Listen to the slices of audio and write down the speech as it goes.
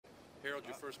Harold,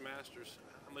 your first Masters.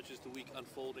 How much is the week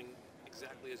unfolding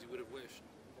exactly as you would have wished?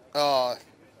 Uh,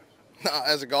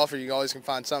 as a golfer, you always can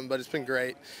find something, but it's been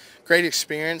great. Great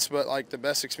experience, but like the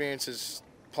best experience is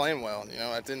playing well. You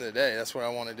know, at the end of the day, that's what I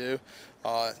want to do.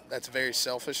 That's very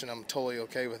selfish, and I'm totally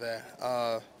okay with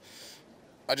that.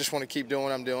 I just want to keep doing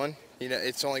what I'm doing. You know,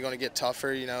 it's only going to get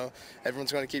tougher. You know,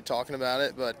 everyone's going to keep talking about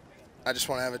it, but I just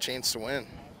want to have a chance to win.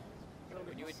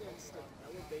 Have you sensed an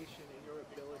elevation in your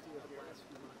ability over the last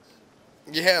few months?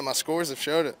 Yeah, my scores have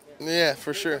showed it. Yeah,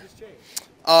 for sure. What has changed?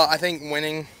 I think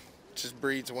winning just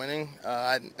breeds winning.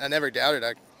 I never doubted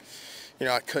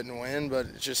I couldn't win, but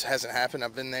it just hasn't happened.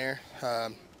 I've been there,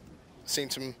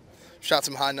 shot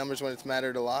some high numbers when it's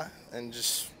mattered a lot, and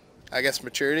just, I guess,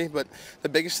 maturity. But the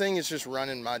biggest thing is just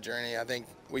running my journey. I think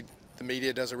the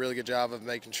media does a really good job of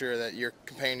making sure that you're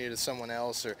comparing you to someone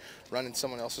else or running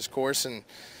someone else's course. And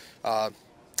I'll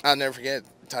never forget,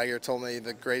 Tiger told me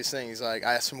the greatest thing. He's like,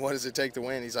 I asked him, what does it take to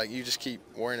win? He's like, you just keep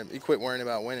worrying, you quit worrying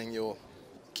about winning, you'll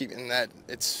keep in that.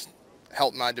 It's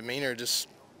helped my demeanor, just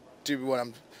do what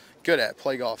I'm good at,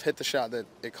 play golf, hit the shot that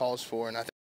it calls for. And I think